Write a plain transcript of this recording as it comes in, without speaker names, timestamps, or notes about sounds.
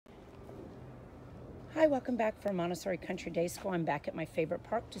Hi, welcome back from Montessori Country Day School. I'm back at my favorite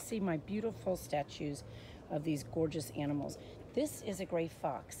park to see my beautiful statues of these gorgeous animals. This is a gray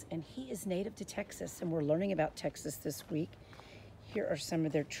fox, and he is native to Texas, and we're learning about Texas this week. Here are some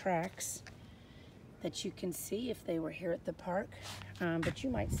of their tracks that you can see if they were here at the park, but you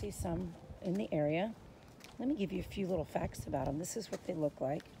might see some in the area. Let me give you a few little facts about them. This is what they look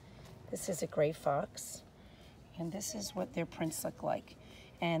like. This is a gray fox, and this is what their prints look like.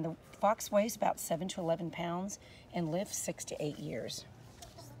 And the fox weighs about 7 to 11 pounds and lives 6 to 8 years.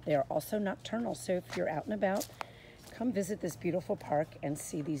 They are also nocturnal, so if you're out and about, come visit this beautiful park and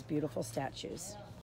see these beautiful statues.